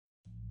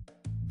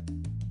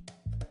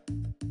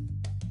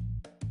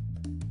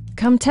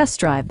Come test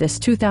drive this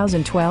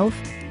 2012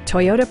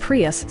 Toyota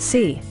Prius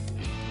C.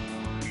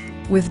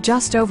 With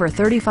just over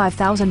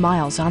 35,000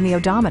 miles on the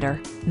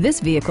odometer, this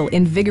vehicle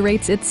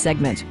invigorates its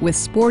segment with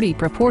sporty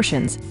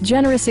proportions,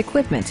 generous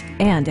equipment,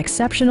 and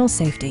exceptional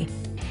safety.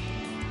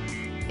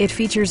 It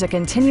features a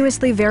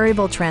continuously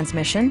variable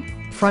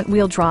transmission,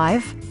 front-wheel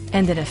drive,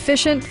 and an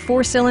efficient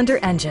 4-cylinder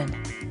engine.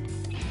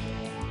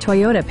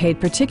 Toyota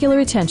paid particular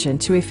attention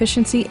to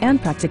efficiency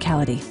and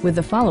practicality with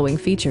the following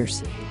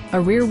features: a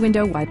rear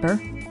window wiper,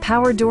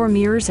 power door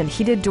mirrors and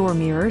heated door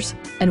mirrors,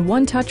 and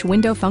one-touch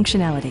window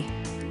functionality.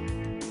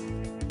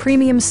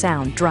 Premium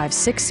sound drives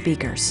 6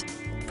 speakers,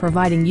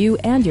 providing you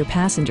and your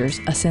passengers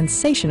a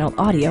sensational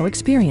audio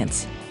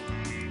experience.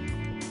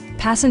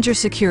 Passenger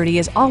security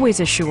is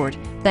always assured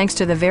thanks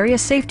to the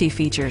various safety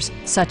features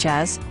such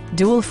as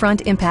dual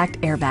front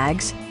impact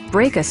airbags,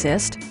 brake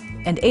assist,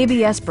 and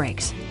ABS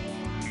brakes.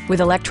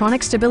 With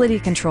electronic stability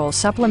control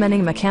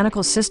supplementing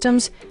mechanical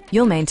systems,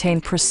 you'll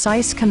maintain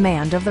precise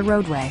command of the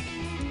roadway.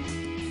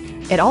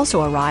 It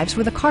also arrives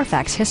with a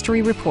Carfax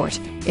history report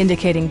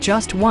indicating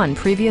just one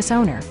previous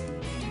owner.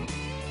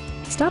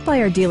 Stop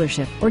by our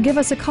dealership or give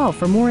us a call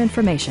for more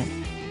information.